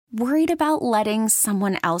Worried about letting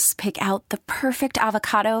someone else pick out the perfect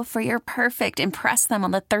avocado for your perfect impress them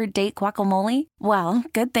on the third date guacamole? Well,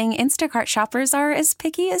 good thing Instacart shoppers are as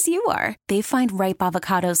picky as you are. They find ripe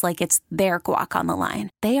avocados like it's their guac on the line.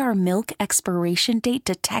 They are milk expiration date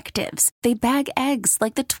detectives. They bag eggs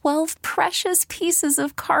like the 12 precious pieces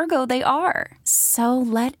of cargo they are. So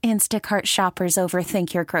let Instacart shoppers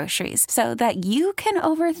overthink your groceries so that you can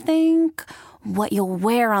overthink what you'll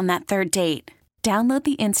wear on that third date. Download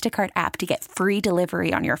the Instacart app to get free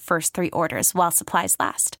delivery on your first 3 orders while supplies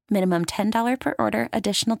last. Minimum $10 per order.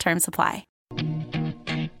 Additional terms apply.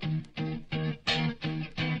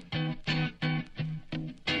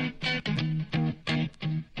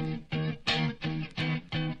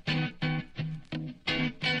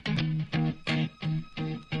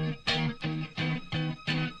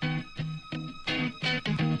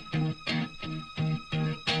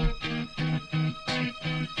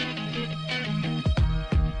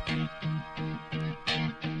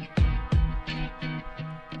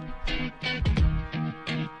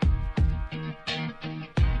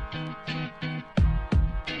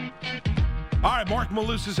 All right,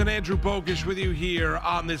 Moose and Andrew Bogusch with you here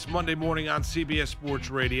on this Monday morning on CBS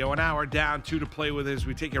Sports Radio. An hour down, 2 to play with as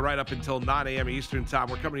we take you right up until 9 a.m. Eastern Time.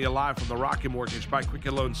 We're coming to you live from the Rocket Mortgage by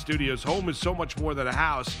Quicken Loan Studios. Home is so much more than a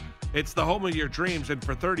house. It's the home of your dreams, and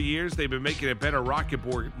for 30 years, they've been making it better. Rocket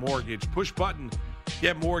Mortgage. Push button,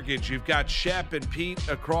 get mortgage. You've got Shep and Pete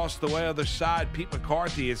across the way other side. Pete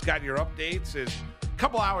McCarthy has got your updates. There's a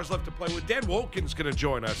couple hours left to play with. Dan Wolken's going to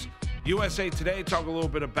join us. USA Today, talk a little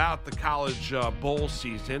bit about the college bowl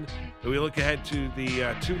season. We look ahead to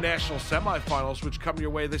the 2 national semifinals, which come your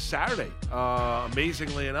way this Saturday.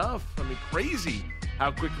 Amazingly enough, I mean, crazy how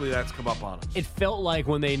quickly that's come up on us. It felt like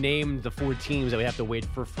when they named the 4 teams that we have to wait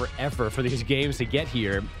for forever for these games to get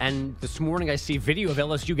here. And this morning I see video of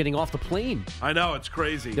LSU getting off the plane. I know, it's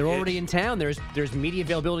crazy. They're already in town. There's media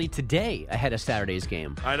availability today ahead of Saturday's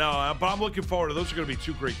game. I know, but I'm looking forward to those. Are going to be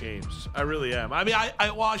 2 great games. I really am. I mean,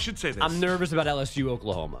 I should say this. I'm nervous about LSU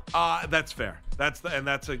Oklahoma. That's fair.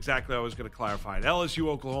 That's exactly what I was going to clarify. LSU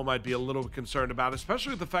Oklahoma, I'd be a little weird about,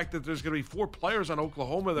 especially with the fact that there's going to be 4 players on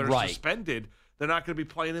Oklahoma that are suspended. They're not going to be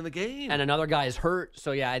playing in the game. And another guy is hurt.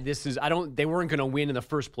 So, yeah, they weren't going to win in the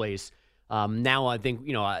first place. Now I think,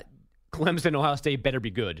 Clemson and Ohio State better be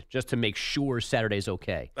good just to make sure Saturday's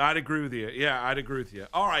okay. I'd agree with you. Yeah, I'd agree with you.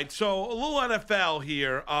 All right, so a little NFL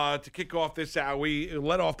here to kick off this hour. We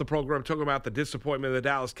led off the program talking about the disappointment of the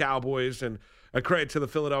Dallas Cowboys, and a credit to the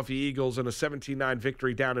Philadelphia Eagles and a 17-9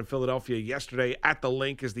 victory down in Philadelphia yesterday at the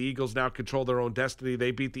Link as the Eagles now control their own destiny. They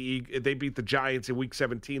beat the Giants in Week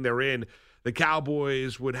 17. They're in. The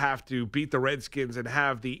Cowboys would have to beat the Redskins and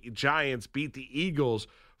have the Giants beat the Eagles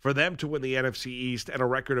for them to win the NFC East and a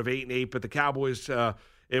record of 8-8. But the Cowboys,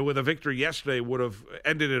 with a victory yesterday, would have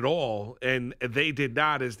ended it all, and they did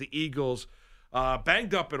not, as the Eagles,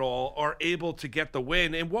 banged up at all, are able to get the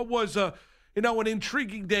win. And what was an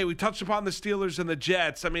intriguing day. We touched upon the Steelers and the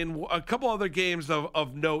Jets. I mean, a couple other games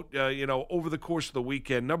of note, over the course of the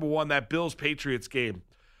weekend. Number one, that Bills-Patriots game.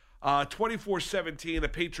 24-17, the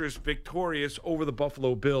Patriots victorious over the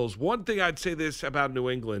Buffalo Bills. One thing I'd say this about New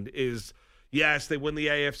England is, yes, they win the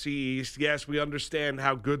AFC East. Yes, we understand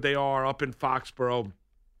how good they are up in Foxborough.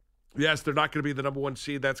 Yes, they're not going to be the number 1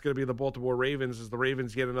 seed. That's going to be the Baltimore Ravens, as the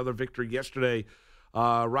Ravens get another victory yesterday,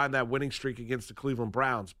 riding that winning streak against the Cleveland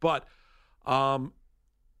Browns. But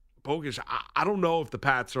Bogusch, I don't know if the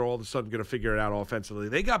Pats are all of a sudden going to figure it out offensively.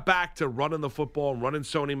 They got back to running the football and running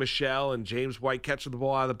Sony Michel and James White catching the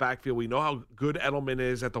ball out of the backfield. We know how good Edelman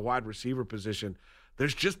is at the wide receiver position.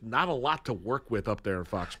 There's just not a lot to work with up there in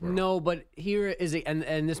Foxborough. No, but here is it,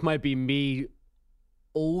 and this might be me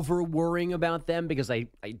over-worrying about them because I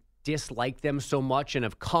dislike them so much and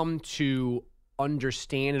have come to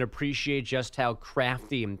understand and appreciate just how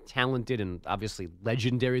crafty and talented and obviously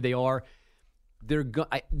legendary they are. They're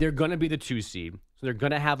going to be the 2 seed, so they're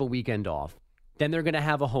going to have a weekend off. Then they're going to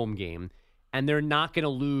have a home game, and they're not going to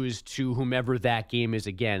lose to whomever that game is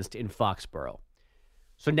against in Foxborough.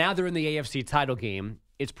 So now they're in the AFC title game.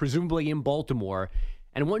 It's presumably in Baltimore,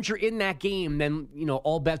 and once you're in that game, then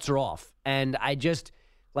all bets are off. And I just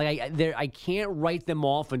I can't write them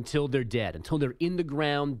off until they're dead, until they're in the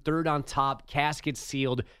ground, third on top, casket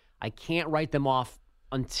sealed. I can't write them off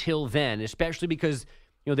until then, especially because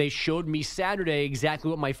they showed me Saturday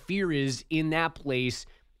exactly what my fear is in that place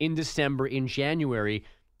in December, in January.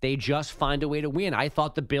 They just find a way to win. I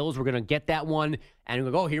thought the Bills were going to get that one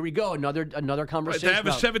and go, oh, here we go, another conversation. They have a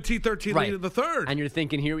 17-13 lead in the third. And you're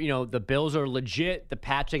thinking here, the Bills are legit. The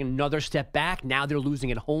Pats taking another step back. Now they're losing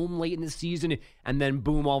at home late in the season. And then,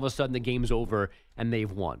 boom, all of a sudden the game's over and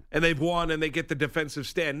they've won. And they've won and they get the defensive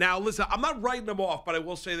stand. Now, listen, I'm not writing them off, but I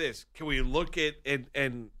will say this. Can we look at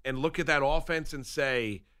and look at that offense and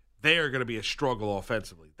say they are going to be a struggle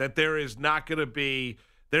offensively? That there is not going to be –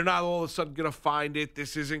 they're not all of a sudden going to find it.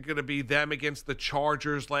 This isn't going to be them against the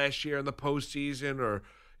Chargers last year in the postseason or,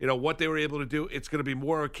 what they were able to do. It's going to be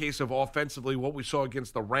more a case of offensively what we saw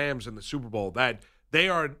against the Rams in the Super Bowl. That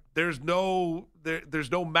there's no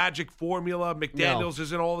magic formula. McDaniels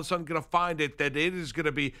isn't all of a sudden going to find it. That it is going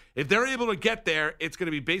to be, if they're able to get there, it's going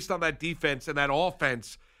to be based on that defense, and that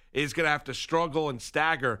offense is going to have to struggle and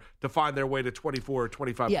stagger to find their way to 24 or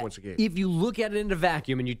 25 points a game. If you look at it in a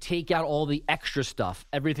vacuum and you take out all the extra stuff,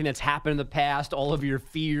 everything that's happened in the past, all of your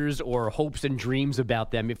fears or hopes and dreams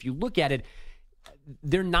about them, if you look at it,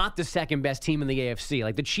 they're not the second best team in the AFC.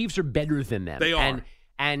 Like, the Chiefs are better than them. They are.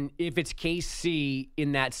 And if it's KC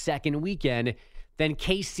in that second weekend, then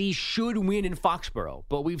KC should win in Foxborough.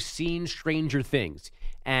 But we've seen stranger things.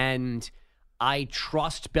 And I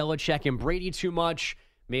trust Belichick and Brady too much.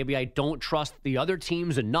 Maybe I don't trust the other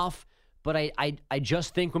teams enough, but I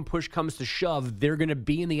just think when push comes to shove, they're going to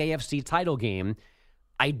be in the AFC title game.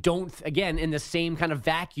 I don't, again, in the same kind of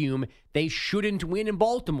vacuum, they shouldn't win in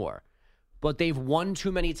Baltimore, but they've won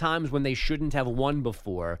too many times when they shouldn't have won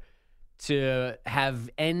before to have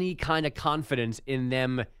any kind of confidence in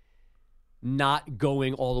them not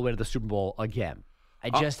going all the way to the Super Bowl again.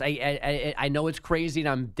 I know it's crazy, and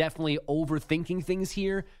I'm definitely overthinking things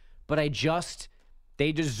here, but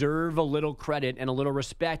they deserve a little credit and a little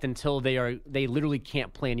respect until they literally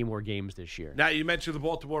can't play any more games this year. Now, you mentioned the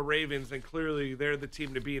Baltimore Ravens, and clearly they're the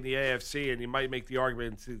team to be in the AFC, and you might make the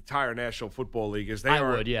argument to the entire National Football League. As they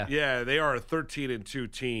would. Yeah, they are a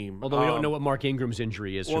 13-2 team. Although we don't know what Mark Ingram's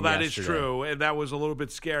injury is. Well, that yesterday is true, and that was a little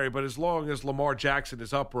bit scary. But as long as Lamar Jackson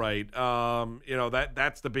is upright,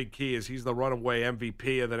 that's the big key. Is he's the runaway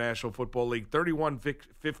MVP of the National Football League.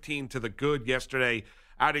 31-15 to the good yesterday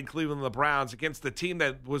out in Cleveland, the Browns, against the team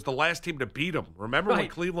that was the last team to beat them. Remember when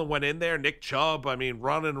Cleveland went in there? Nick Chubb, running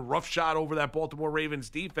a roughshod over that Baltimore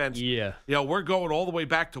Ravens defense. Yeah. We're going all the way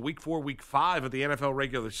back to week 4, week 5 of the NFL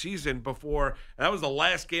regular season before, and that was the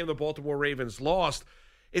last game the Baltimore Ravens lost.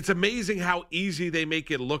 It's amazing how easy they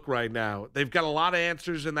make it look right now. They've got a lot of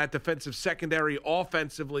answers in that defensive secondary.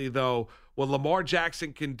 Offensively, though, what Lamar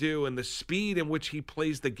Jackson can do and the speed in which he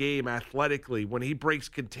plays the game athletically, when he breaks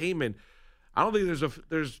containment, I don't think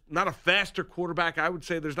there's not a faster quarterback. I would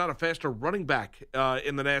say there's not a faster running back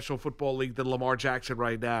in the National Football League than Lamar Jackson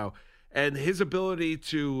right now. And his ability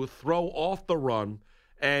to throw off the run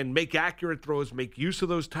and make accurate throws, make use of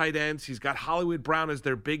those tight ends. He's got Hollywood Brown as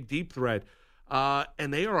their big deep threat.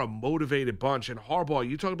 And they are a motivated bunch. And Harbaugh,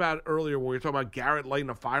 you talked about earlier when we were talking about Garrett lighting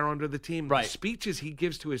a fire under the team. Right. The speeches he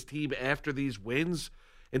gives to his team after these wins,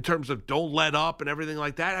 in terms of don't let up and everything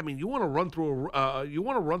like that. You want to run through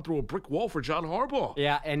a brick wall for John Harbaugh.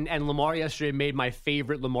 Yeah, and Lamar yesterday made my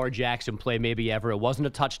favorite Lamar Jackson play maybe ever. It wasn't a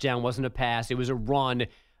touchdown, wasn't a pass. It was a run.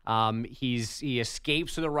 He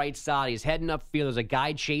escapes to the right side. He's heading upfield. There's a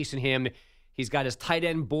guy chasing him. He's got his tight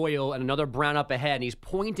end Boyle and another Brown up ahead, and he's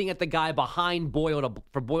pointing at the guy behind Boyle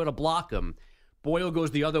for Boyle to block him. Boyle goes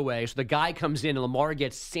the other way, so the guy comes in, and Lamar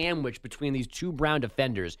gets sandwiched between these two Brown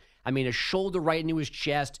defenders. A shoulder right into his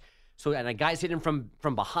chest. And a guy's hitting him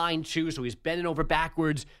from behind, too, so he's bending over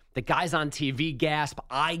backwards. The guy's on TV, gasp.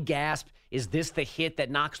 I gasp. Is this the hit that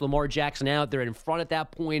knocks Lamar Jackson out? They're in front at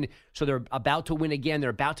that point, so they're about to win again. They're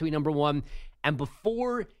about to be number one. And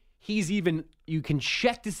before you can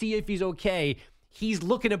check to see if he's okay, he's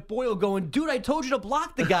looking at Boyle going, dude, I told you to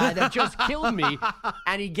block the guy that just killed me.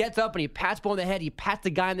 And he gets up and he pats Boyle on the head. He pats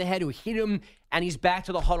the guy on the head who hit him, and he's back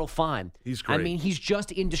to the huddle fine. He's great. He's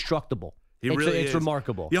just indestructible. It's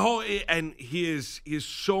remarkable. And he is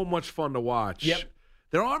so much fun to watch. Yep.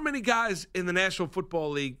 There aren't many guys in the National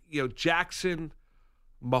Football League, Jackson,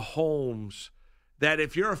 Mahomes, that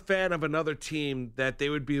if you're a fan of another team, that they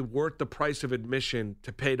would be worth the price of admission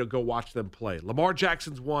to pay to go watch them play. Lamar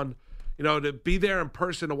Jackson's one. To be there in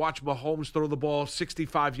person to watch Mahomes throw the ball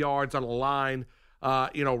 65 yards on a line.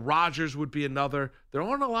 Rodgers would be another. There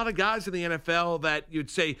aren't a lot of guys in the NFL that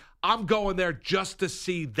you'd say, I'm going there just to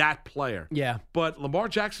see that player. Yeah. But Lamar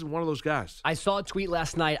Jackson's one of those guys. I saw a tweet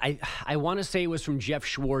last night. I want to say it was from Jeff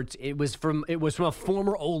Schwartz. It was from a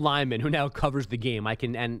former O-lineman who now covers the game. I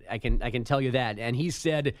can tell you that. And he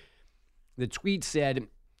said, the tweet said,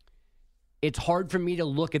 it's hard for me to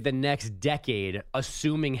look at the next decade,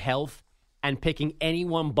 assuming health, and picking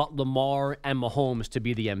anyone but Lamar and Mahomes to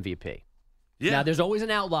be the MVP. Yeah. Now, there's always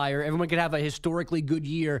an outlier. Everyone could have a historically good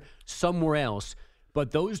year somewhere else.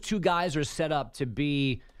 But those two guys are set up to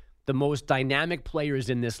be the most dynamic players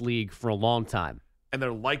in this league for a long time. And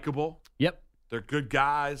they're likable. Yep. They're good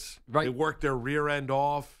guys. Right. They work their rear end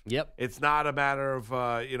off. Yep. It's not a matter of,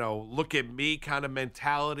 look at me kind of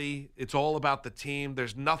mentality. It's all about the team.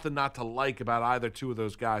 There's nothing not to like about either two of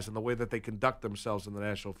those guys and the way that they conduct themselves in the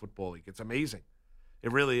National Football League. It's amazing.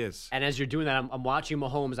 It really is. And as you're doing that, I'm watching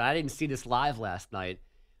Mahomes. I didn't see this live last night.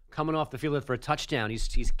 Coming off the field for a touchdown,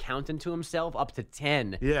 he's counting to himself up to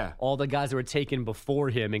 10. Yeah. All the guys that were taken before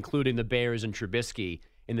him, including the Bears and Trubisky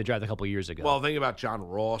in the draft a couple of years ago. Well, think about John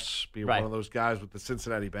Ross being Right. one of those guys with the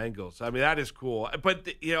Cincinnati Bengals. I mean, that is cool. But,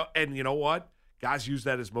 and you know what? Guys use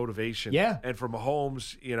that as motivation. Yeah. And for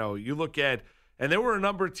Mahomes, you look at, and there were a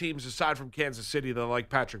number of teams aside from Kansas City that like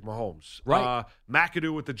Patrick Mahomes. Right.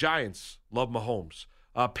 McAdoo with the Giants, love Mahomes.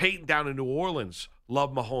 Peyton down in New Orleans,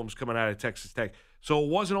 love Mahomes coming out of Texas Tech. So it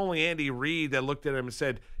wasn't only Andy Reid that looked at him and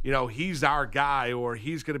said, he's our guy or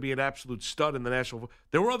he's going to be an absolute stud in the National.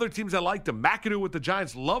 There were other teams that liked him. McAdoo with the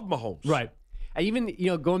Giants loved Mahomes. Right. And even,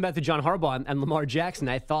 going back to John Harbaugh and Lamar Jackson,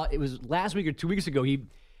 I thought it was last week or 2 weeks ago, he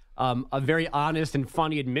a very honest and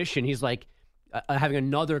funny admission. He's like having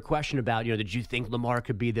another question about, did you think Lamar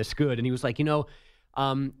could be this good? And he was like,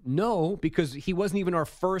 no, because he wasn't even our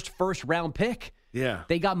first round pick. Yeah.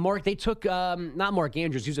 They took, not Mark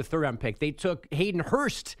Andrews, he was a third-round pick. They took Hayden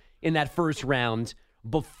Hurst in that first round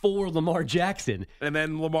before Lamar Jackson. And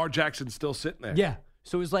then Lamar Jackson's still sitting there. Yeah.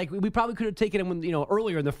 So it was like, we probably could have taken him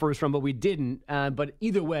earlier in the first round, but we didn't. But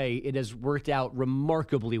either way, it has worked out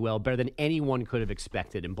remarkably well, better than anyone could have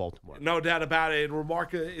expected in Baltimore. No doubt about it.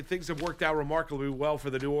 Things have worked out remarkably well for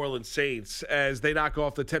the New Orleans Saints as they knock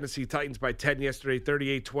off the Tennessee Titans by 10 yesterday,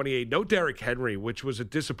 38-28. No Derrick Henry, which was a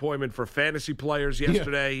disappointment for fantasy players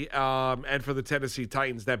yesterday and for the Tennessee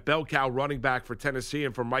Titans. That bell cow running back for Tennessee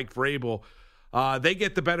and for Mike Vrabel. They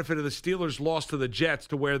get the benefit of the Steelers' loss to the Jets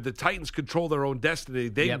to where the Titans control their own destiny.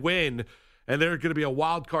 They win, and they're going to be a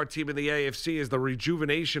wild card team in the AFC as the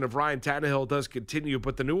rejuvenation of Ryan Tannehill does continue.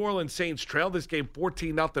 But the New Orleans Saints trail this game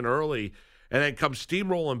 14-0 early and then come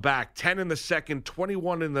steamrolling back, 10 in the second,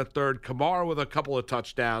 21 in the third. Kamara with a couple of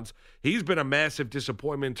touchdowns. He's been a massive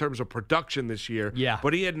disappointment in terms of production this year. Yeah.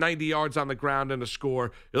 But he had 90 yards on the ground and a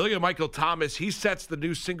score. You look at Michael Thomas. He sets the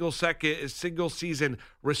new single-season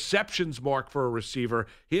receptions mark for a receiver.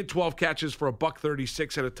 He had 12 catches for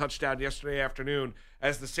 $136 and a touchdown yesterday afternoon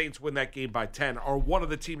as the Saints win that game by 10, are one of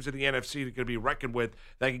the teams in the NFC that are going to be reckoned with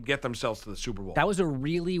that can get themselves to the Super Bowl. That was a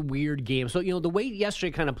really weird game. So, the way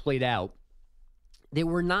yesterday kind of played out, there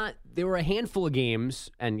were a handful of games,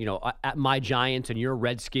 and, at my Giants and your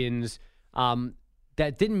Redskins,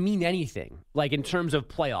 that didn't mean anything, like in terms of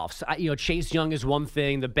playoffs. Chase Young is one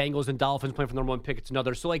thing. The Bengals and Dolphins playing for the number one pick, it's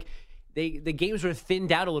another. So, the games were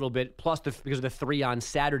thinned out a little bit, plus because of the 3 on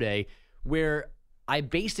Saturday, where I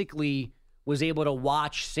basically was able to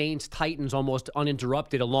watch Saints-Titans almost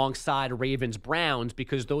uninterrupted alongside Ravens-Browns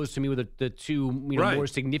because those, to me, were the two more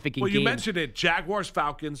significant games. Well, you mentioned it.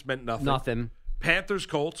 Jaguars-Falcons meant nothing. Nothing.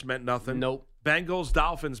 Panthers-Colts meant nothing. Nope.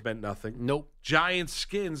 Bengals-Dolphins meant nothing. Nope.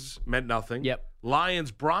 Giants-Skins meant nothing. Yep.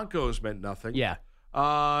 Lions-Broncos meant nothing. Yeah.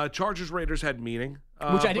 Chargers-Raiders had meaning.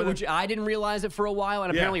 Which I didn't realize it for a while,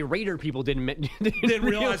 and apparently Raider people didn't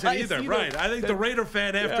realize it either. Right. I think the Raider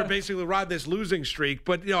fan, after basically riding this losing streak,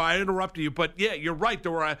 but, I interrupted you. But, yeah, you're right.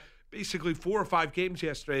 There were basically 4 or 5 games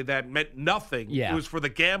yesterday that meant nothing. Yeah. It was for the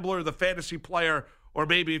gambler, the fantasy player, or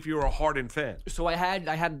maybe if you were a hardened fan. So I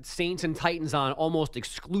had Saints and Titans on almost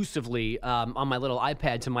exclusively on my little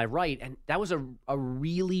iPad to my right, and that was a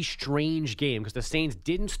really strange game because the Saints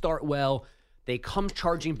didn't start well. They come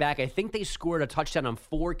charging back. I think they scored a touchdown on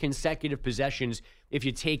 4 consecutive possessions if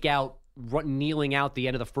you take out kneeling out the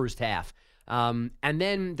end of the first half. And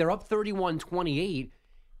then they're up 31-28,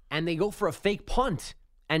 and they go for a fake punt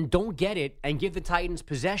and don't get it and give the Titans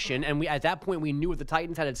possession. And at that point, we knew what the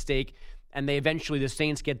Titans had at stake, and the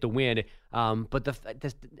Saints get the win. But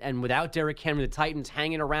and without Derrick Henry, the Titans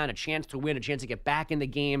hanging around, a chance to win, a chance to get back in the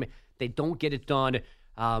game. They don't get it done.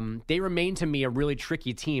 They remain to me a really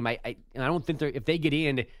tricky team. I don't think if they get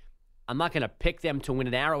in, I'm not going to pick them to win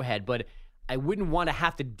at Arrowhead, but I wouldn't want to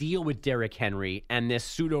have to deal with Derrick Henry and this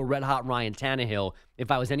pseudo red hot Ryan Tannehill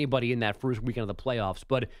if I was anybody in that first weekend of the playoffs.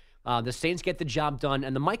 But the Saints get the job done,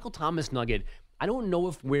 and the Michael Thomas nugget, I don't know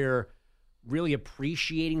if we're really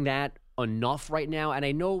appreciating that enough right now. And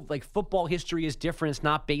I know football history is different. It's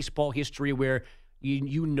not baseball history where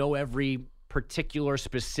you know every particular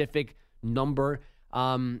specific number.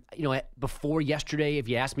 Before yesterday, if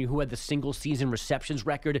you asked me who had the single season receptions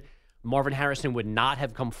record, Marvin Harrison would not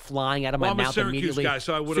have come flying out of my mouth immediately. I'm a Syracuse guy,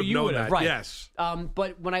 so I would have known that. Right. Yes.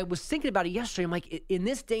 But when I was thinking about it yesterday, I'm like, in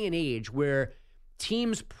this day and age where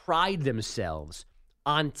teams pride themselves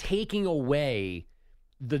on taking away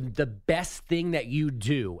the best thing that you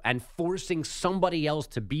do and forcing somebody else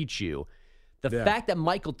to beat you, the fact that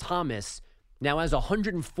Michael Thomas now has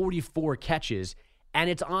 144 catches and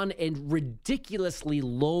it's on a ridiculously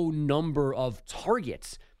low number of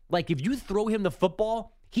targets. Like, if you throw him the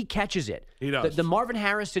football, he catches it. He does. The Marvin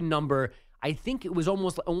Harrison number, I think it was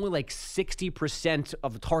only like 60%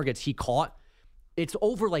 of the targets he caught. It's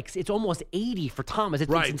it's almost 80 for Thomas.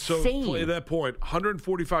 It's insane. So at that point,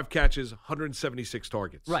 145 catches, 176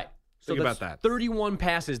 targets. Right. Think about that. 31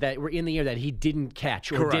 passes that were in the air that he didn't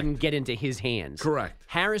catch or didn't get into his hands. Correct.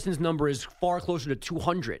 Harrison's number is far closer to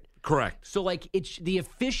 200. Correct. So, it's the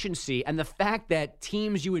efficiency and the fact that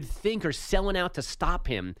teams you would think are selling out to stop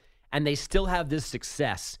him and they still have this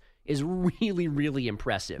success is really, really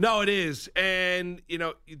impressive. No, it is. And,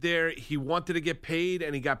 he wanted to get paid,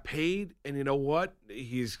 and he got paid. And you know what?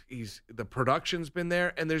 The production's been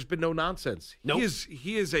there, and there's been no nonsense. Nope.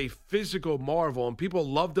 He is a physical marvel, and people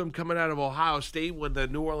loved him coming out of Ohio State when the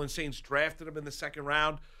New Orleans Saints drafted him in the second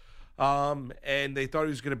round. And they thought he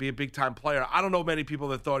was going to be a big-time player. I don't know many people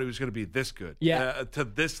that thought he was going to be this good. Yeah. To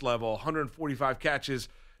this level, 145 catches,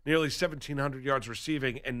 nearly 1,700 yards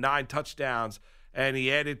receiving, and 9 touchdowns. And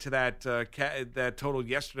he added to that total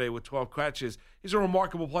yesterday with 12 catches. He's a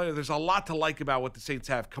remarkable player. There's a lot to like about what the Saints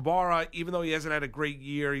have. Kamara, even though he hasn't had a great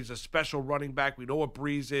year, he's a special running back. We know what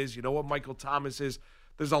Breeze is. You know what Michael Thomas is.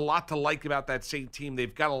 There's a lot to like about that Saint team.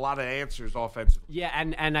 They've got a lot of answers offensively. Yeah,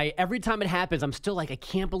 and I every time it happens, I'm still like, I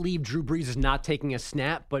can't believe Drew Brees is not taking a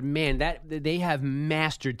snap. But, man, that they have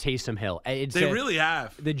mastered Taysom Hill. They really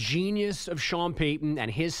have. The genius of Sean Payton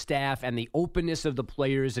and his staff and the openness of the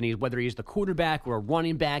players, and whether he's the quarterback or a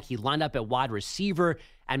running back, he lined up at wide receiver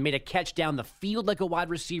and made a catch down the field like a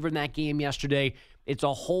wide receiver in that game yesterday. It's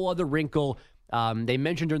a whole other wrinkle. They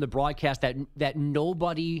mentioned during the broadcast that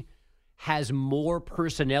nobody has more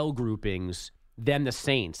personnel groupings than the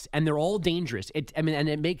Saints, and they're all dangerous. And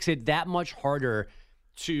it makes it that much harder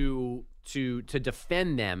to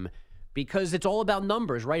defend them because it's all about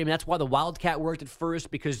numbers, right? I mean, that's why the Wildcat worked at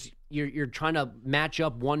first, because you're trying to match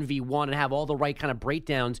up 1v1 and have all the right kind of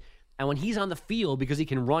breakdowns. And when he's on the field, because he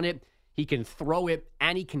can run it, he can throw it,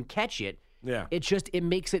 and he can catch it, it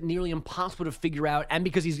makes it nearly impossible to figure out. And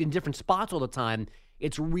because he's in different spots all the time,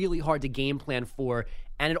 it's really hard to game plan for,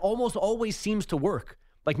 and it almost always seems to work.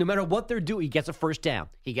 Like, no matter what they're doing, he gets a first down,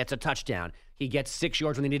 he gets a touchdown, he gets 6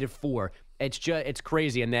 yards when they needed 4. It's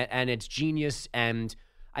crazy, and it's genius. And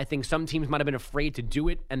I think some teams might have been afraid to do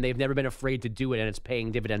it, and they've never been afraid to do it, and it's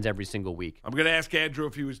paying dividends every single week. I'm going to ask Andrew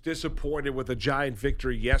if he was disappointed with a giant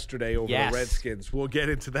victory yesterday over the Redskins. We'll get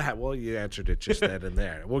into that. Well, you answered it just then and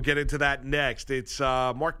there. We'll get into that next. It's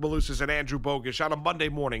Mark Malusis and Andrew Bogusch on a Monday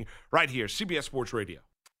morning right here, CBS Sports Radio.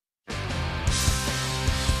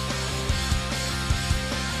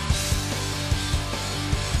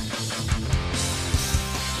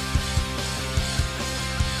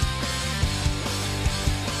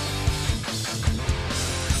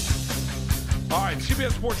 All right,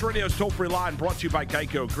 CBS Sports Radio's toll-free line brought to you by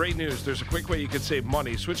Geico. Great news. There's a quick way you can save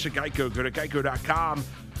money. Switch to Geico. Go to geico.com,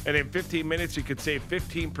 and in 15 minutes, you could save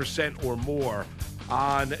 15% or more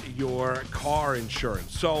on your car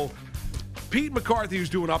insurance. So Pete McCarthy, who's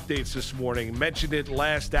doing updates this morning, mentioned it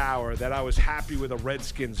last hour that I was happy with a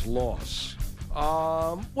Redskins loss.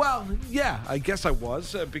 Well, yeah, I guess I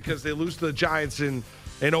was because they lose to the Giants in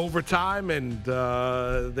overtime, and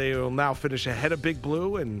they will now finish ahead of Big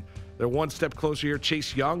Blue, and they're one step closer here.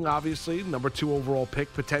 Chase Young, obviously, number 2 overall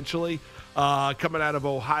pick potentially, coming out of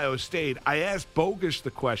Ohio State. I asked Bogusch the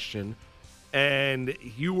question, and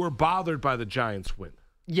you were bothered by the Giants' win.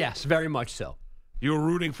 Yes, very much so. You were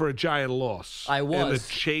rooting for a Giant loss. I was.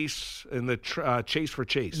 In the chase for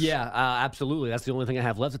Chase. Yeah, absolutely. That's the only thing I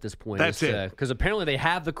have left at this point. That's it. Because apparently they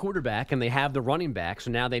have the quarterback and they have the running back, so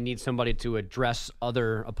now they need somebody to address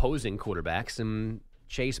other opposing quarterbacks, and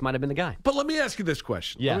Chase might have been the guy. But let me ask you this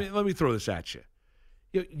question. Yeah. Let me throw this at you.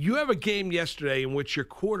 You have a game yesterday in which your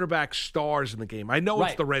quarterback stars in the game. I know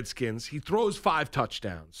it's the Redskins. He throws 5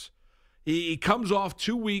 touchdowns. He comes off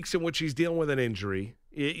 2 weeks in which he's dealing with an injury.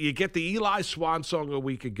 You get the Eli Swan song a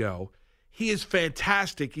week ago. He is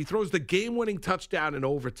fantastic. He throws the game-winning touchdown in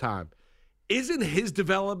overtime. Isn't his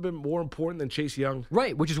development more important than Chase Young?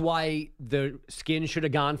 Right, which is why the Skins should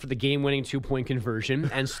have gone for the game-winning 2-point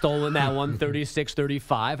conversion and stolen that one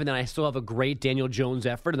 36-35. And then I still have a great Daniel Jones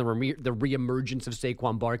effort and the reemergence of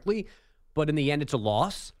Saquon Barkley. But in the end, it's a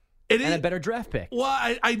loss. and a better draft pick.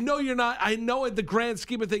 Well, I know you're not. I know in the grand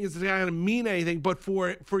scheme of things it's not going to mean anything, but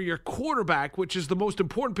for your quarterback, which is the most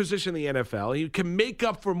important position in the NFL, you can make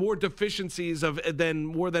up for more deficiencies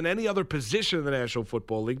more than any other position in the National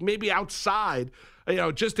Football League, maybe outside,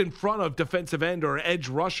 just in front of defensive end or edge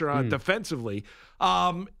rusher defensively.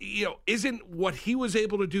 Isn't what he was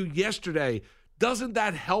able to do yesterday, doesn't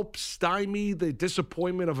that help stymie the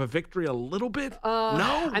disappointment of a victory a little bit?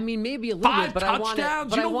 No? I mean, maybe a little bit, but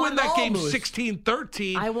touchdowns. You don't win that game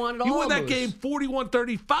 16-13. I want it all, You win that Moose. game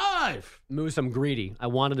 41-35. Moose, I'm greedy. I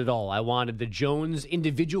wanted it all. I wanted the Jones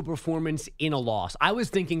individual performance in a loss. I was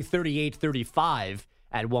thinking 38-35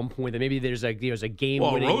 at one point, that maybe there's a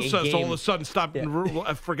game-winning Rosas all of a sudden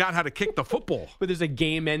forgot how to kick the football. But there's a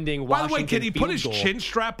game-ending By Washington the way, can he put his goal. chin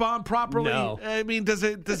strap on properly? No. I mean, does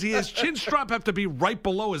his chin strap have to be right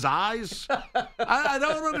below his eyes? I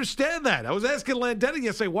don't understand that. I was asking Landetti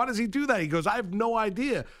yesterday, why does he do that? He goes, I have no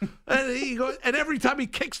idea. And every time he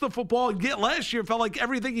kicks the football, and last year, it felt like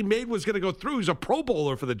everything he made was going to go through. He's a Pro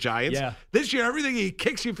Bowler for the Giants. Yeah. This year, everything he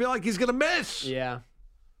kicks, you feel like he's going to miss. Yeah.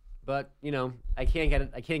 But, I can't get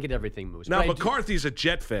it. I can't get everything, Moose. Now, But McCarthy's a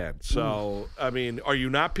Jet fan. So, I mean, are you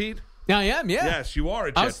not, Pete? I am, yeah. Yes, you are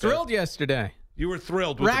a Jet fan. I was thrilled yesterday. You were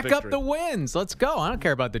thrilled with the Rack victory. up the wins. Let's go. I don't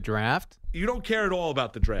care about the draft. You don't care at all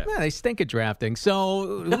about the draft. Yeah, they stink at drafting.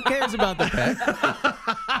 So who cares about the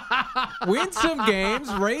pick? Win some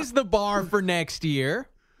games. Raise the bar for next year.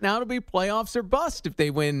 Now it'll be playoffs or bust if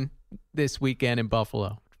they win this weekend in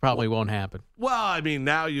Buffalo. Probably won't happen. Well, I mean,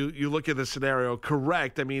 now you look at the scenario,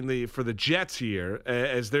 correct. I mean, for the Jets here,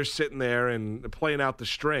 as they're sitting there and playing out the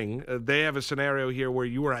string, they have a scenario here where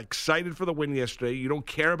you were excited for the win yesterday. You don't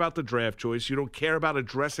care about the draft choice. You don't care about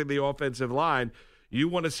addressing the offensive line. You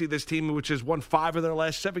want to see this team, which has won 5 of their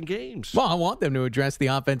last 7 games. Well, I want them to address the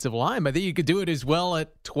offensive line, but I think you could do it as well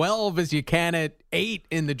at 12 as you can at 8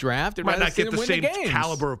 in the draft. Might not get the same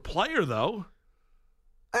caliber of player, though.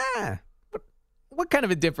 What kind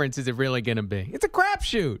of a difference is it really going to be? It's a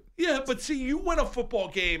crapshoot. Yeah, but see, you win a football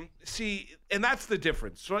game, and that's the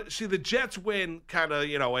difference. So, see, the Jets win kind of,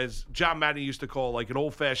 as John Madden used to call, like an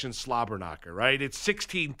old-fashioned slobber knocker, right? It's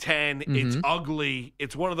 16-10. It's ugly.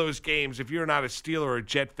 It's one of those games, if you're not a Steeler or a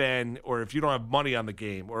Jet fan, or if you don't have money on the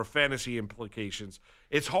game or fantasy implications,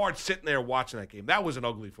 it's hard sitting there watching that game. That was an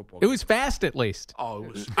ugly football game. It was fast, at least. Oh,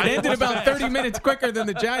 it was. It ended about 30 minutes quicker than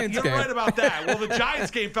the Giants You're game. right about that. Well, the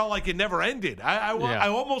Giants game felt like it never ended. I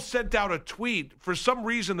almost sent out a tweet. For some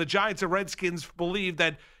reason, the Giants and Redskins believe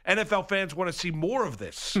that NFL fans want to see more of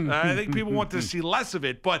this. I think people want to see less of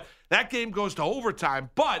it. But that game goes to overtime.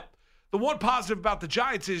 But the one positive about the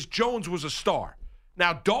Giants is Jones was a star.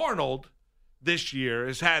 Now, Darnold this year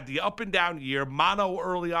has had the up and down year, mono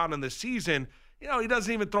early on in the season. He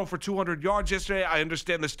doesn't even throw for 200 yards yesterday. I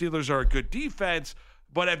understand the Steelers are a good defense,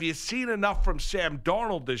 but have you seen enough from Sam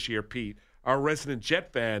Darnold this year, Pete, our resident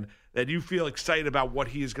Jet fan, that you feel excited about what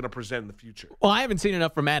he is going to present in the future? Well, I haven't seen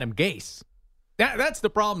enough from Adam Gase. That's the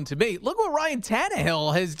problem to me. Look what Ryan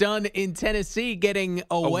Tannehill has done in Tennessee getting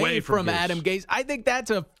away from Adam Gase. I think that's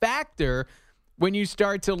a factor when you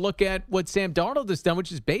start to look at what Sam Darnold has done,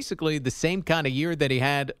 which is basically the same kind of year that he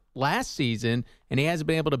had last season, and he hasn't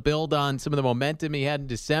been able to build on some of the momentum he had in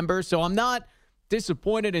December. So I'm not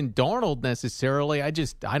disappointed in Darnold necessarily. I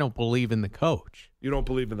don't believe in the coach. You don't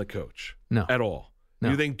believe in the coach? No. At all? No.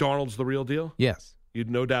 You think Darnold's the real deal? Yes. You'd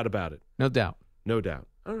no doubt about it? No doubt. No doubt.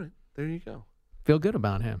 All right. There you go. Feel good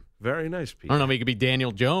about him. Very nice, Pete. I don't know if he could be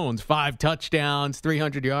Daniel Jones, 5 touchdowns,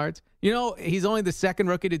 300 yards. He's only the second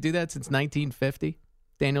rookie to do that since 1950,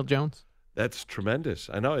 Daniel Jones. That's tremendous.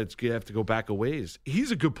 I know you have to go back a ways. He's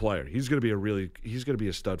a good player. He's going to be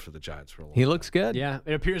a stud for the Giants for a long time. He looks good. Yeah,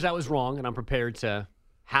 it appears I was wrong, and I'm prepared to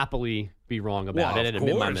happily be wrong about it and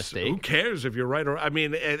admit my mistake. Who cares if you're right or? I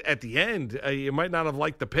mean, at the end, you might not have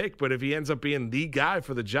liked the pick, but if he ends up being the guy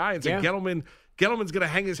for the Giants, and Gettleman's going to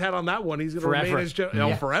hang his hat on that one. He's going to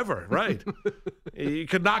remain forever, right? You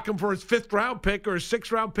could knock him for his 5th round pick or his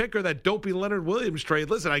 6th round pick or that dopey Leonard Williams trade.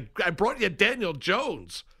 Listen, I brought you Daniel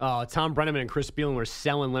Jones. Tom Brenneman and Chris Spielman were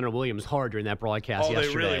selling Leonard Williams hard during that broadcast yesterday.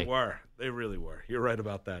 They really were. They really were. You're right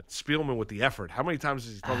about that. Spielman with the effort. How many times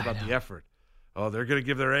has he talked about the effort? Oh, they're going to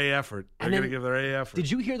give their A effort. Did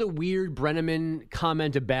you hear the weird Brenneman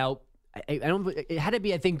comment about? It had to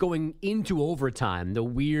be, I think, going into overtime. The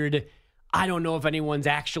weird. I don't know if anyone's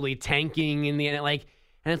actually tanking in the end.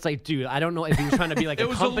 And it's like, dude, I don't know if he was trying to be like it a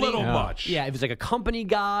was company. a little much. Yeah, if it was like a company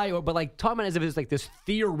guy, but talking about it as if it's like this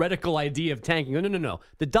theoretical idea of tanking. No.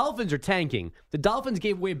 The Dolphins are tanking. The Dolphins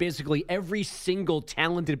gave away basically every single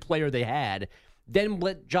talented player they had, then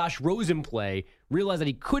let Josh Rosen play, realized that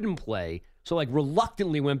he couldn't play, so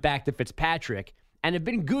reluctantly went back to Fitzpatrick. and have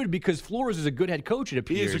been good because Flores is a good head coach, it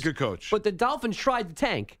appears. He is a good coach. But the Dolphins tried to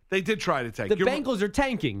tank. They did try to tank. The Bengals are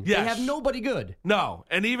tanking. Yes. They have nobody good. No.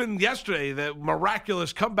 And even yesterday, the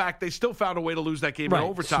miraculous comeback, they still found a way to lose that game in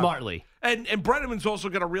overtime. Smartly. And Brenneman's also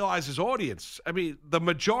going to realize his audience. I mean, the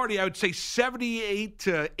majority, I would say 78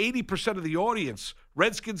 to 80% of the audience,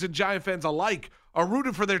 Redskins and Giant fans alike, are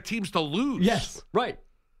rooting for their teams to lose. Yes, right.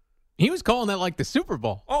 He was calling that like the Super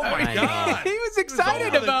Bowl. Oh, my God. He was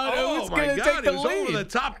excited about who's going to take the lead. Over the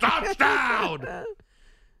top touchdown.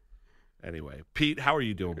 Anyway, Pete, how are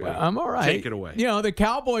you doing, buddy? I'm all right. Take it away. You know, the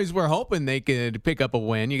Cowboys were hoping they could pick up a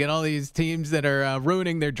win. You get all these teams that are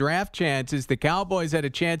ruining their draft chances. The Cowboys had a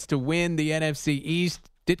chance to win the NFC East.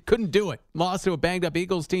 Couldn't do it. Lost to a banged-up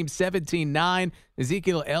Eagles team 17-9.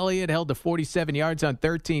 Ezekiel Elliott held to 47 yards on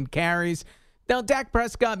 13 carries. Now, Dak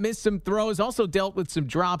Prescott missed some throws, also dealt with some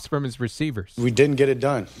drops from his receivers. We didn't get it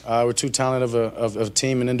done. We're too talented of a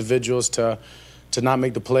team and individuals to not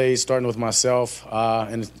make the plays, starting with myself.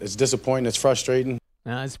 And it's disappointing. It's frustrating.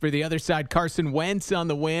 As for the other side, Carson Wentz on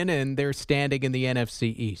the win, and they're standing in the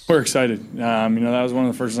NFC East. We're excited. That was one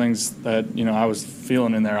of the first things that, I was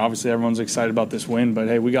feeling in there. Obviously, everyone's excited about this win, but,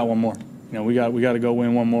 hey, we got one more. We got to go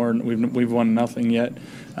win one more. We've won nothing yet,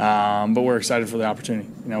 but we're excited for the opportunity.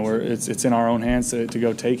 It's in our own hands to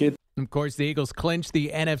go take it. Of course, the Eagles clinched the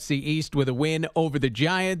NFC East with a win over the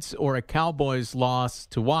Giants or a Cowboys loss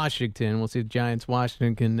to Washington. We'll see if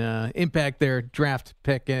Giants-Washington can impact their draft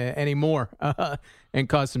pick anymore and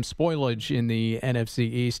cause some spoilage in the NFC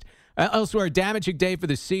East. Elsewhere, a damaging day for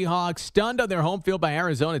the Seahawks. Stunned on their home field by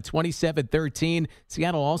Arizona 27-13.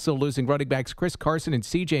 Seattle also losing running backs Chris Carson and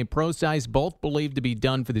C.J. Prosise, both believed to be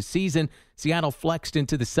done for the season. Seattle flexed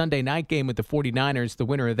into the Sunday night game with the 49ers. The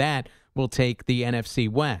winner of that will take the NFC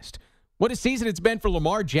West. What a season it's been for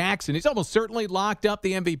Lamar Jackson. He's almost certainly locked up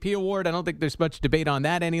the MVP award. I don't think there's much debate on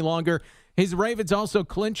that any longer. His Ravens also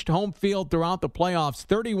clinched home field throughout the playoffs,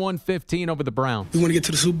 31-15 over the Browns. We want to get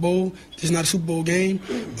to the Super Bowl. This is not a Super Bowl game.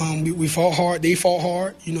 We fought hard. They fought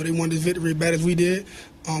hard. They wanted this victory as bad as we did.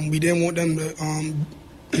 We didn't want them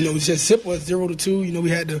to, just simple as 0-2. We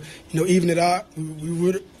had to, even it out. We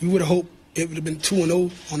would have hoped it would have been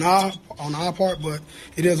 2-0 on our part, but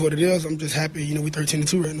it is what it is. I'm just happy, we're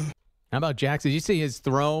 13-2 right now. How about Jackson? Did you see his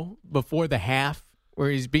throw before the half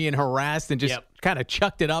where he's being harassed and just kind of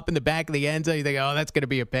chucked it up in the back of the end zone? You think, that's going to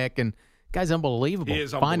be a pick. And guy's unbelievable. He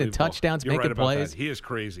is Finding unbelievable. touchdowns, You're making right about plays. that. He is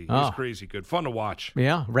crazy. He's crazy good. Fun to watch.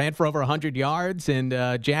 Yeah, ran for over 100 yards. And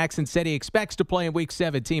Jackson said he expects to play in Week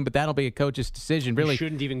 17, but that'll be a coach's decision. Really He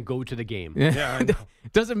shouldn't even go to the game. Yeah,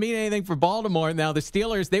 doesn't mean anything for Baltimore. Now, the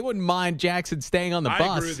Steelers, they wouldn't mind Jackson staying on the bus.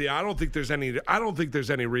 I agree with you. I don't think there's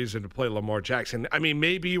any reason to play Lamar Jackson. I mean,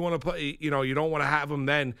 maybe you want to play, you don't want to have him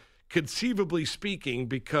then, conceivably speaking,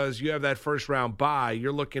 because you have that first round bye.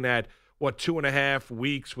 You're looking at 2.5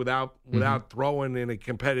 weeks without throwing in a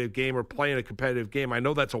competitive game or playing a competitive game. I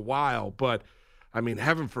know that's a while, but I mean,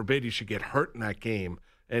 heaven forbid you should get hurt in that game.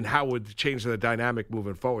 And how would it change the dynamic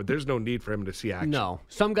moving forward? There's no need for him to see action. No.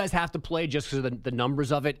 Some guys have to play just because of the numbers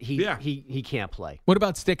of it. He can't play. What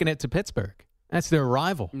about sticking it to Pittsburgh? That's their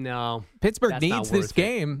rival. No. Pittsburgh needs this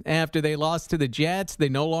game after they lost to the Jets. They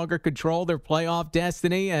no longer control their playoff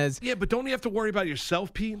destiny. Yeah, but don't you have to worry about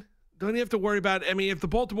yourself, Pete? Don't you have to worry about, if the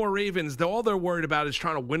Baltimore Ravens, all they're worried about is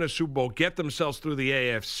trying to win a Super Bowl, get themselves through the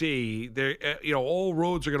AFC. They're, all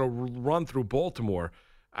roads are going to run through Baltimore.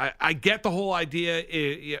 I get the whole idea.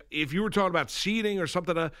 If you were talking about seeding or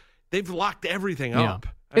something, they've locked everything up.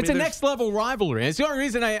 It's a next-level rivalry. It's the only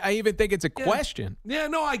reason I even think it's a question. Yeah,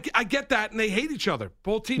 no, I get that, and they hate each other.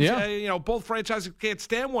 Both teams, both franchises can't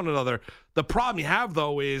stand one another. The problem you have,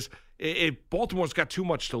 though, is if Baltimore's got too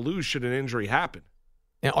much to lose should an injury happen.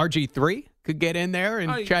 Now, RG3 could get in there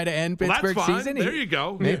and try to end Pittsburgh's season. There you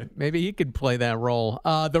go. Maybe he could play that role.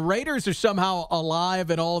 The Raiders are somehow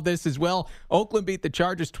alive in all of this as well. Oakland beat the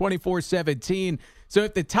Chargers 24-17. So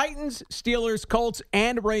if the Titans, Steelers, Colts,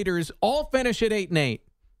 and Raiders all finish at 8-8,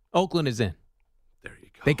 Oakland is in. There you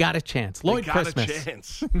go. They got a chance. Lloyd Christmas. A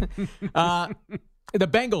chance. The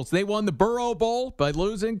Bengals, they won the Burrow Bowl by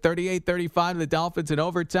losing 38-35 to the Dolphins in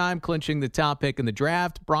overtime, clinching the top pick in the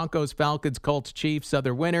draft. Broncos, Falcons, Colts, Chiefs,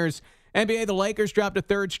 other winners. NBA, the Lakers dropped a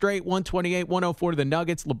third straight, 128-104 to the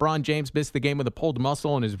Nuggets. LeBron James missed the game with a pulled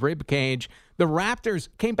muscle in his rib cage. The Raptors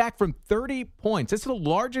came back from 30 points. That's the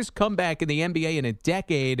largest comeback in the NBA in a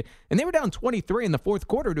decade. And they were down 23 in the fourth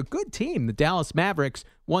quarter to a good team, the Dallas Mavericks,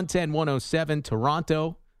 110-107.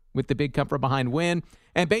 Toronto with the big come-from-behind win.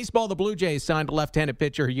 And baseball, the Blue Jays signed left-handed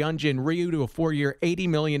pitcher Hyunjin Ryu to a 4-year, $80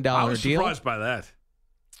 million deal. I was surprised by that.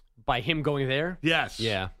 By him going there? Yes.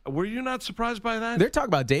 Yeah. Were you not surprised by that? They're talking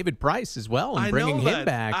about David Price as well and bringing him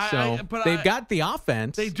back. But they've got the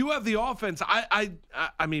offense. They do have the offense.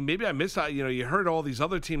 I mean, maybe I missed that. You heard all these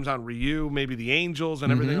other teams on Ryu, maybe the Angels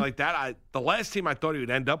and everything like that. The last team I thought he would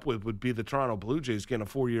end up with would be the Toronto Blue Jays, getting a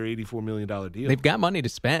 4-year, $84 million deal. They've got money to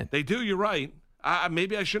spend. They do. You're right.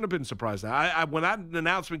 Maybe I shouldn't have been surprised. When that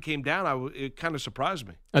announcement came down, it kind of surprised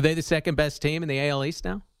me. Are they the second best team in the AL East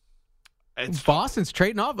now? Boston's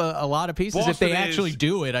trading off a lot of pieces if they actually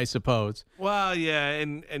do it, I suppose. Well, yeah,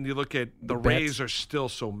 and you look at the Rays are still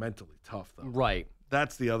so mentally tough, though. Right.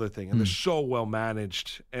 That's the other thing, and they're so well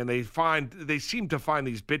managed, and they seem to find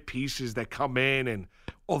these bit pieces that come in, and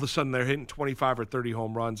all of a sudden they're hitting 25 or 30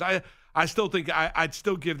 home runs. I still think I'd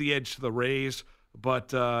still give the edge to the Rays,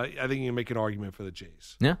 but I think you can make an argument for the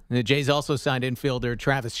Jays. Yeah, and the Jays also signed infielder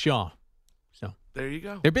Travis Shaw. So there you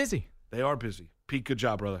go. They're busy. They are busy. Pete, good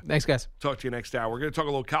job, brother. Thanks, guys. Talk to you next hour. We're going to talk a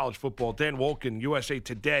little college football. Dan Wolken, USA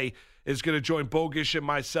Today, is going to join Bogusch and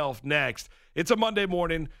myself next. It's a Monday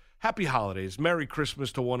morning. Happy holidays. Merry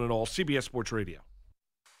Christmas to one and all. CBS Sports Radio.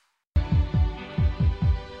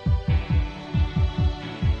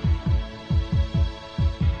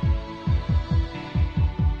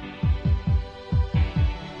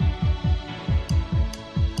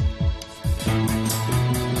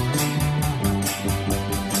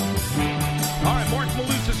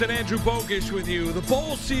 Moose and Andrew Bogusch with you. The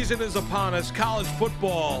bowl season is upon us. College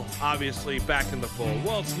football, obviously, back in the fold.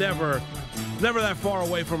 Well, it's never that far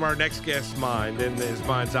away from our next guest's mind, in his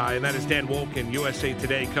mind's eye, and that is Dan Wolken. USA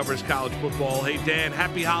Today covers college football. Hey, Dan,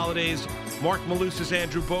 happy holidays. Mark Malusis,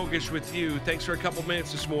 Andrew Bogusch with you. Thanks for a couple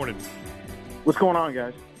minutes this morning. What's going on,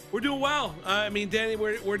 guys? We're doing well. I mean, Danny,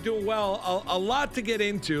 we're doing well. A lot to get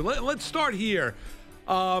into. Let's start here.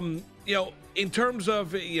 In terms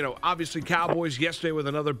of, obviously Cowboys yesterday with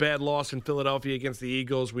another bad loss in Philadelphia against the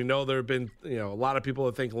Eagles. We know there have been, a lot of people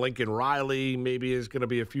that think Lincoln Riley maybe is going to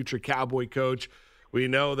be a future Cowboy coach. We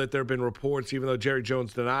know that there have been reports, even though Jerry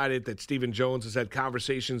Jones denied it, that Stephen Jones has had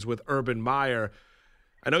conversations with Urban Meyer.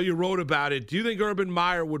 I know you wrote about it. Do you think Urban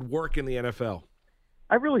Meyer would work in the NFL?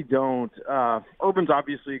 I really don't. Urban's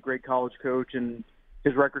obviously a great college coach, and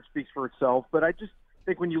his record speaks for itself. But I just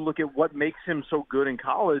think when you look at what makes him so good in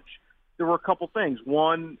college, there were a couple things.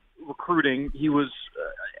 One, recruiting. He was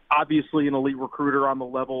obviously an elite recruiter on the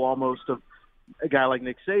level almost of a guy like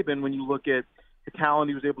Nick Saban. When you look at the talent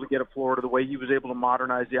he was able to get at Florida, the way he was able to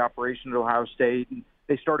modernize the operation at Ohio State, and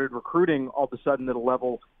they started recruiting all of a sudden at a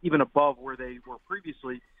level even above where they were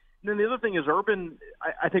previously. And then the other thing is Urban,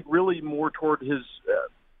 I think really more toward his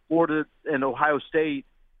Florida and Ohio State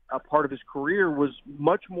part of his career was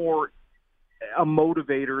much more a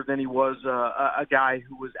motivator than he was a guy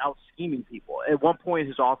who was out scheming people. At one point,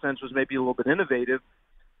 his offense was maybe a little bit innovative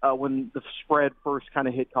when the spread first kind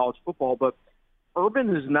of hit college football. But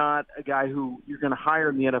Urban is not a guy who you're going to hire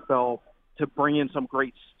in the NFL to bring in some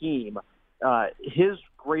great scheme. His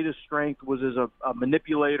greatest strength was as a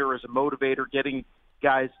manipulator, as a motivator, getting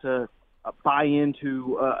guys to buy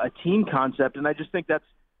into a team concept. And I just think that's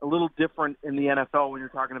a little different in the NFL when you're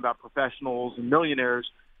talking about professionals and millionaires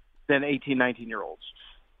than 18, 19-year-olds.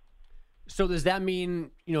 So does that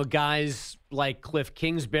mean, guys like Cliff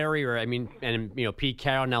Kingsbury and Pete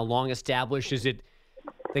Carroll, now long established, is it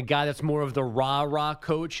the guy that's more of the rah-rah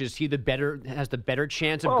coach? Is he has the better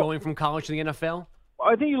chance of going from college to the NFL?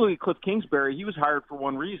 I think you look at Cliff Kingsbury, he was hired for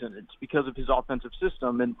one reason. It's because of his offensive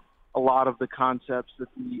system and a lot of the concepts that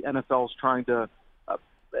the NFL is trying to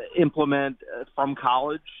implement from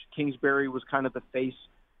college. Kingsbury was kind of the face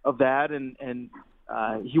of that, and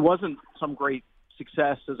he wasn't some great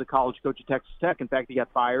success as a college coach at Texas Tech. In fact, he got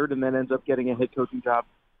fired and then ends up getting a head coaching job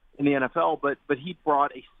in the NFL. But he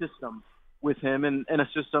brought a system with him, and a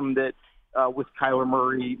system that with Kyler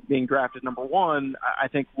Murray being drafted number one, I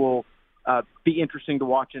think will be interesting to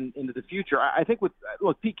watch into the future. I think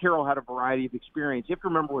Pete Carroll had a variety of experience. You have to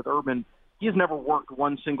remember with Urban, he has never worked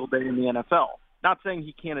one single day in the NFL. Not saying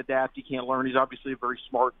he can't adapt, he can't learn. He's obviously a very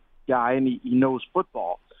smart guy, and he knows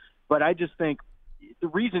football. But I just think the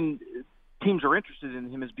reason teams are interested in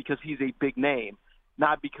him is because he's a big name,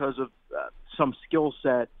 not because of some skill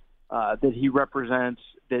set that he represents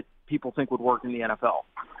that people think would work in the NFL.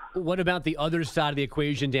 What about the other side of the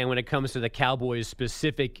equation, Dan, when it comes to the Cowboys'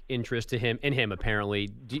 specific interest in him, apparently?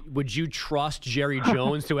 Would you trust Jerry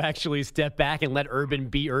Jones to actually step back and let Urban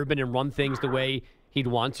be Urban and run things the way he'd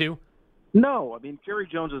want to? No. I mean, Jerry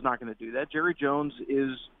Jones is not going to do that. Jerry Jones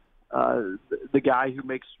is the guy who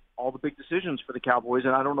makes all the big decisions for the Cowboys,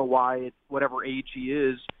 and I don't know why, at whatever age he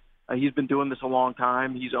is, he's been doing this a long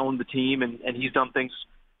time. He's owned the team, and he's done things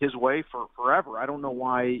his way for forever. I don't know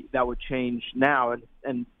why that would change now,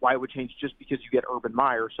 and why it would change just because you get Urban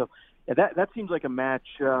Meyer. So that seems like a match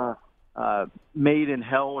made in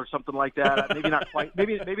hell or something like that. Maybe not quite.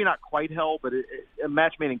 Maybe not quite hell, but a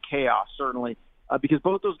match made in chaos certainly, because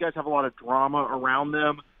both those guys have a lot of drama around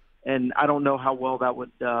them, and I don't know how well that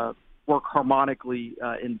would work harmonically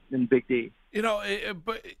in Big D.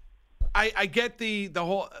 But I get the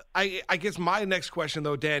whole. I guess my next question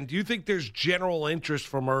though, Dan, do you think there's general interest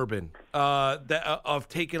from Urban of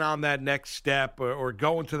taking on that next step or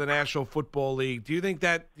going to the National Football League? Do you think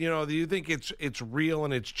that Do you think it's real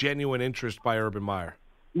and it's genuine interest by Urban Meyer?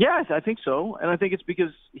 Yes, I think so, and I think it's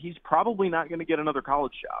because he's probably not going to get another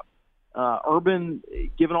college job. Urban,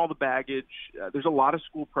 given all the baggage, there's a lot of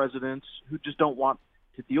school presidents who just don't want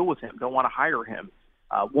to deal with him, don't want to hire him.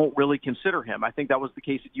 Won't really consider him. I think that was the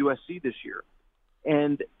case at USC this year.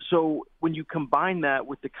 And so when you combine that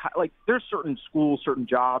with there's certain schools, certain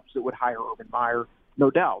jobs that would hire Urban Meyer,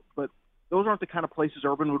 no doubt. But those aren't the kind of places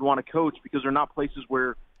Urban would want to coach, because they're not places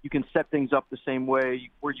where you can set things up the same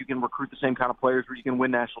way, where you can recruit the same kind of players, where you can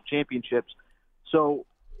win national championships. So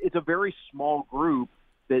it's a very small group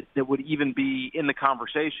that would even be in the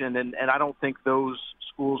conversation. And I don't think those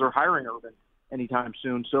schools are hiring Urban anytime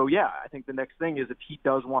soon. So, yeah, I think the next thing is if he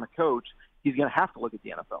does want to coach, he's going to have to look at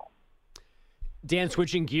the NFL. Dan,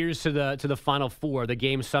 switching gears to the Final Four, the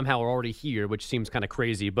games somehow are already here, which seems kind of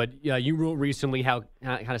crazy. But you wrote recently how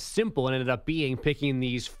kind of simple it ended up being picking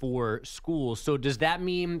these 4 schools. So does that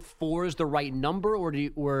mean 4 is the right number,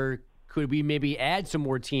 or could we maybe add some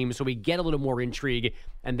more teams so we get a little more intrigue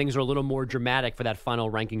and things are a little more dramatic for that final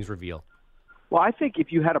rankings reveal? Well, I think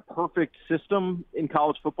if you had a perfect system in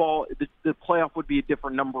college football, the playoff would be a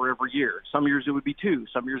different number every year. Some years it would be 2,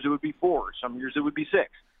 some years it would be 4, some years it would be 6.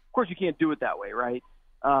 Of course, you can't do it that way, right?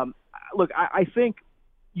 Look, I think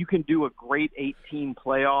you can do a great 8-team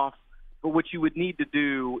playoff, but what you would need to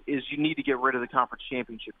do is you need to get rid of the conference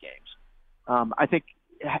championship games. I think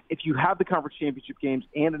if you have the conference championship games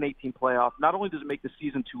and an 8-team playoff, not only does it make the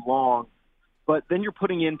season too long, but then you're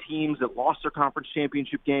putting in teams that lost their conference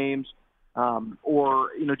championship games, or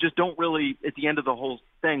just don't really, at the end of the whole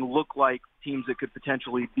thing, look like teams that could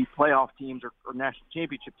potentially be playoff teams or national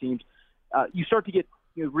championship teams. You start to get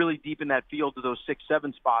really deep in that field to those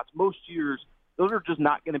 6-7 spots. Most years, those are just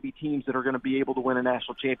not going to be teams that are going to be able to win a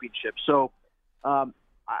national championship. So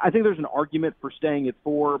I think there's an argument for staying at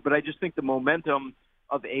 4, but I just think the momentum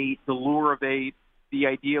of 8, the lure of 8, the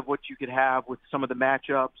idea of what you could have with some of the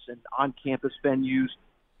matchups and on-campus venues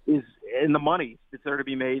is, and the money that's there to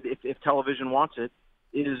be made if television wants it,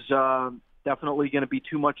 is definitely going to be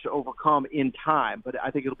too much to overcome in time. But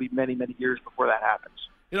I think it'll be many, many years before that happens.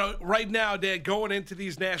 Right now, Dan, going into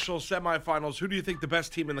these national semifinals, who do you think the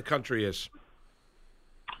best team in the country is?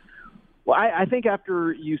 Well, I think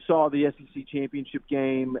after you saw the SEC championship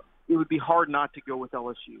game, it would be hard not to go with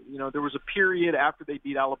LSU. There was a period after they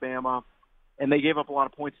beat Alabama, and they gave up a lot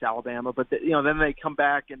of points to Alabama, but then they come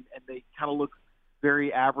back and they kind of look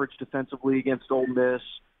very average defensively against Ole Miss.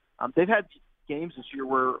 They've had games this year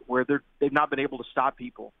where they've not been able to stop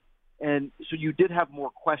people. And so you did have more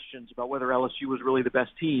questions about whether LSU was really the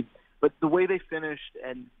best team. But the way they finished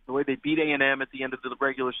and the way they beat A&M at the end of the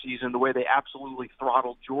regular season, the way they absolutely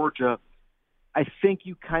throttled Georgia, I think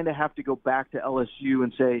you kind of have to go back to LSU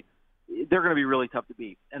and say they're going to be really tough to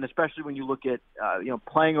beat. And especially when you look at,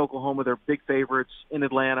 playing Oklahoma, they're big favorites in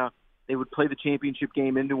Atlanta. They would play the championship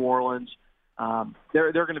game in New Orleans.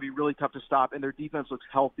 They're going to be really tough to stop, and their defense looks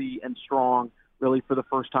healthy and strong really for the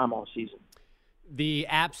first time all season. The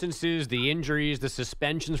absences, the injuries, the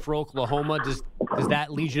suspensions for Oklahoma, does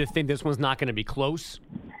that lead you to think this one's not going to be close?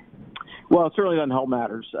 Well, it certainly doesn't help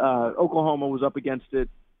matters. Oklahoma was up against it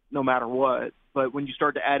no matter what, but when you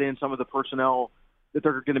start to add in some of the personnel that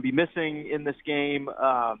they're going to be missing in this game,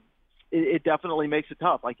 it definitely makes it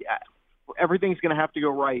tough. Like, everything's going to have to go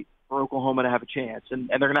right for Oklahoma to have a chance, and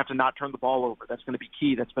they're going to have to not turn the ball over. That's going to be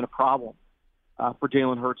key. That's been a problem for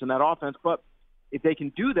Jalen Hurts in that offense. But if they can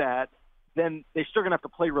do that, then they're still going to have to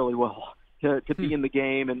play really well to be in the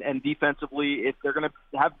game. And defensively, if they're going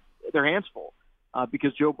to have their hands full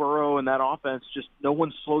because Joe Burrow and that offense, just no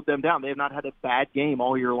one's slowed them down. They have not had a bad game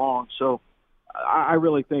all year long. So I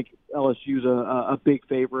really think LSU's a big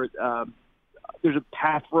favorite. There's a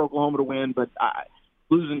path for Oklahoma to win, but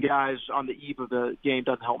losing guys on the eve of the game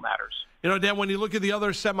doesn't help matters. Dan, when you look at the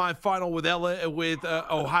other semifinal with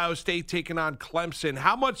Ohio State taking on Clemson,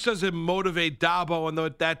 how much does it motivate Dabo and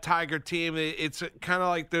that Tiger team? It's kind of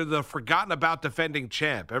like they're the forgotten about defending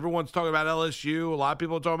champ. Everyone's talking about LSU. A lot of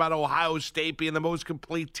people are talking about Ohio State being the most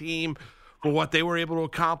complete team for what they were able to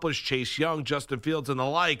accomplish, Chase Young, Justin Fields, and the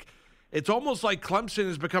like. it's almost like Clemson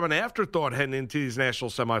has become an afterthought heading into these national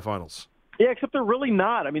semifinals. Yeah, except they're really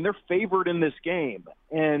not. I mean, they're favored in this game.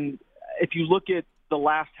 And if you look at the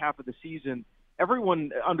last half of the season,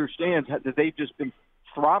 everyone understands that they've just been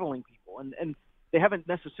throttling people. And they haven't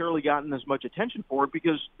necessarily gotten as much attention for it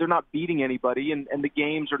because they're not beating anybody, and the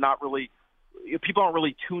games are not really – people aren't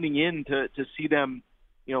really tuning in to see them,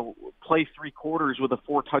 play 3 quarters with a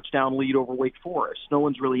 4-touchdown lead over Wake Forest. No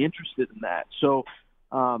one's really interested in that. So,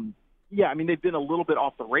 yeah, I mean, they've been a little bit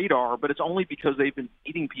off the radar, but it's only because they've been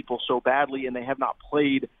beating people so badly and they have not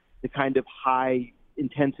played the kind of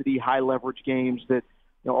high-intensity, high-leverage games that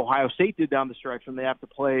Ohio State did down the stretch when they have to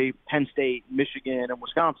play Penn State, Michigan, and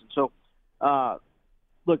Wisconsin. So,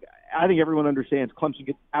 look, I think everyone understands Clemson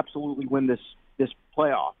could absolutely win this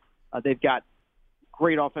playoff. They've got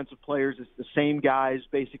great offensive players. It's the same guys,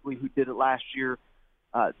 basically, who did it last year.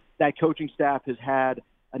 That coaching staff has had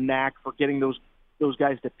a knack for getting those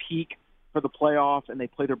guys to peak for the playoff, and they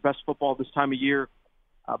play their best football this time of year.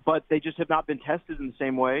 But they just have not been tested in the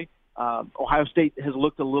same way. Ohio State has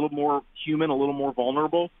looked a little more human, a little more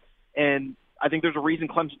vulnerable, and I think there's a reason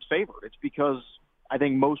Clemson's favored. It's because I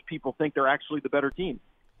think most people think they're actually the better team.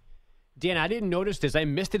 Dan, I didn't notice this. I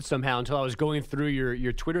missed it somehow until I was going through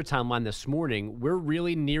your Twitter timeline this morning. We're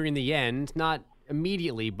really nearing the end, not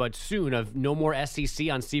immediately, but soon, of no more SEC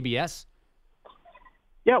on CBS.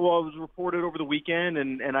 Yeah, well, it was reported over the weekend,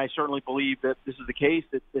 and I certainly believe that this is the case,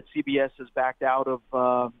 that CBS has backed out of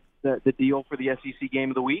the deal for the SEC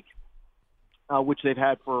Game of the Week, which they've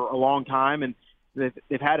had for a long time, and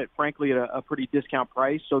they've had it, frankly, at a pretty discount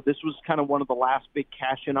price. So this was kind of one of the last big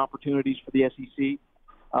cash-in opportunities for the SEC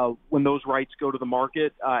when those rights go to the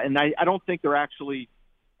market. And I don't think they're actually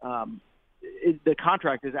the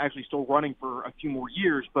contract is actually still running for a few more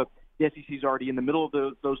years, but the SEC is already in the middle of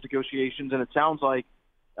those negotiations, and it sounds like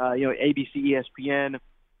ABC, ESPN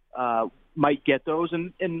might get those.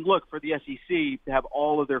 And look, for the SEC to have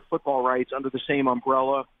all of their football rights under the same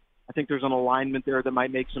umbrella, I think there's an alignment there that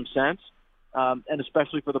might make some sense. And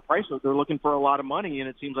especially for the price, they're looking for a lot of money, and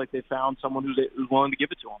it seems like they found someone who's willing to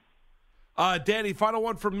give it to them. Danny, final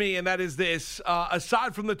one from me, and that is this.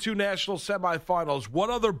 Aside from the 2 national semifinals, what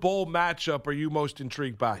other bowl matchup are you most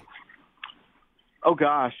intrigued by? Oh,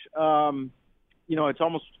 gosh. It's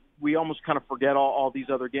almost – we almost kind of forget all these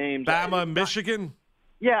other games. Bama and Michigan?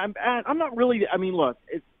 Yeah, I'm not really – I mean, look,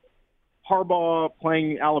 it's Harbaugh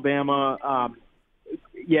playing Alabama.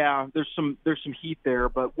 Yeah, there's some heat there,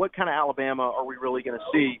 but what kind of Alabama are we really going to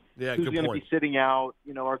see? Yeah, who's going to be sitting out?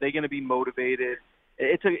 Are they going to be motivated?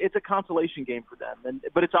 It's a consolation game for them,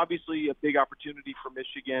 but it's obviously a big opportunity for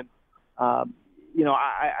Michigan.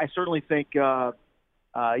 I certainly think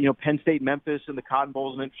Penn State, Memphis, and the Cotton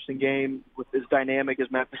Bowl is an interesting game with as dynamic as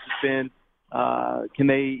Memphis has been. Can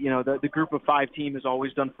they? The group of 5 team has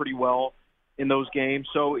always done pretty well in those games.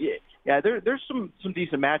 So yeah, there's some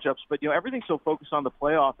decent matchups, but everything's so focused on the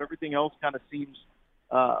playoff. Everything else kind of seems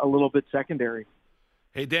a little bit secondary.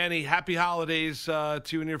 Hey, Danny, happy holidays to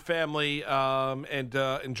you and your family, and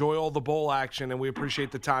enjoy all the bowl action, and we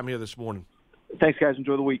appreciate the time here this morning. Thanks, guys.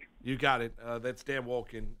 Enjoy the week. You got it. That's Dan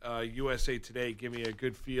Wolken, USA Today. Give me a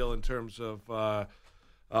good feel in terms of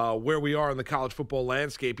where we are in the college football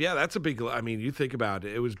landscape. Yeah, that's a big – I mean, you think about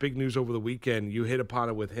it. It was big news over the weekend. You hit upon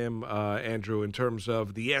it with him, Andrew, in terms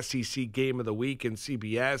of the SEC Game of the Week and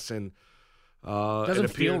CBS. And it doesn't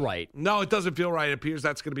feel right. No, it doesn't feel right. It appears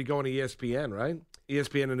that's going to be going to ESPN, right?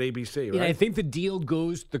 ESPN and ABC, right? Yeah, I think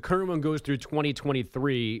the current one goes through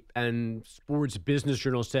 2023, and Sports Business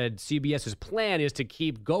Journal said CBS's plan is to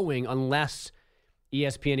keep going unless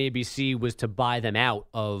ESPN ABC was to buy them out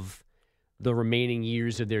of the remaining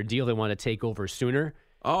years of their deal. They want to take over sooner.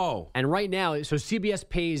 Oh. And right now, so CBS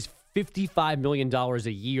pays $55 million a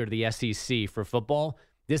year to the SEC for football.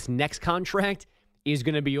 This next contract is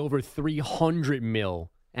going to be over $300 million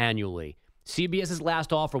annually. CBS's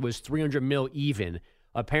last offer was $300 million even.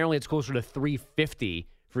 Apparently, it's closer to $350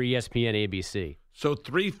 for ESPN ABC. So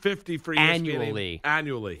 $350 for ESPN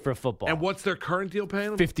annually for football. And what's their current deal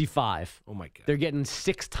paying them? $55. Oh my God! They're getting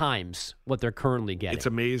 6 times what they're currently getting. It's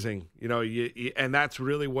amazing, and that's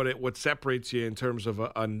really what separates you in terms of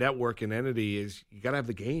a network and entity is you got to have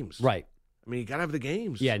the games, right? I mean, you got to have the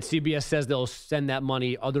games. Yeah, and CBS says they'll send that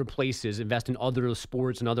money other places, invest in other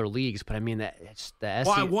sports and other leagues. But I mean, it's the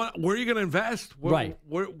SEC. Where are you going to invest? Right.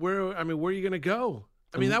 Where are you going to go?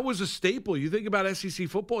 I mean, that was a staple. You think about SEC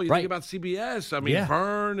football, you think about CBS. I mean,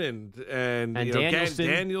 Vern and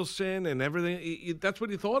Danielson and everything. That's what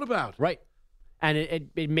you thought about. Right. And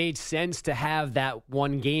it made sense to have that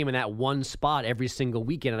one game in that one spot every single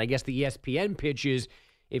weekend. And I guess the ESPN pitch is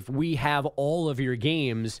if we have all of your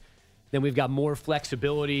games Then we've got more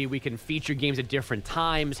flexibility. We can feature games at different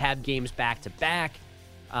times, have games back-to-back.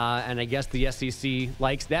 And I guess the SEC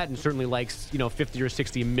likes that and certainly likes, 50 or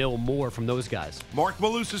 60 mil more from those guys. Mark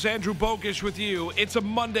Malusis, Andrew Bogusch with you. It's a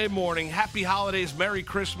Monday morning. Happy holidays. Merry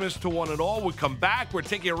Christmas to one and all. We come back. We're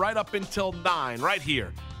taking it right up until 9 right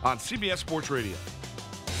here on CBS Sports Radio.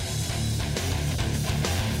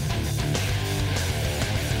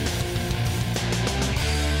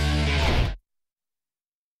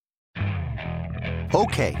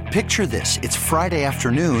 Okay, picture this. It's Friday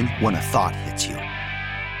afternoon when a thought hits you.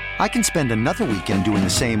 I can spend another weekend doing the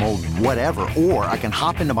same old whatever, or I can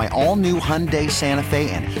hop into my all-new Hyundai Santa Fe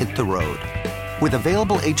and hit the road. With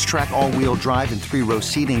available H-Track all-wheel drive and 3-row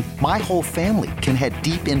seating, my whole family can head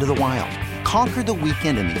deep into the wild. Conquer the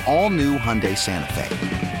weekend in the all-new Hyundai Santa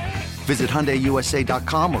Fe. Visit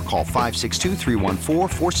HyundaiUSA.com or call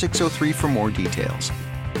 562-314-4603 for more details.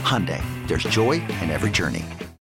 Hyundai, there's joy in every journey.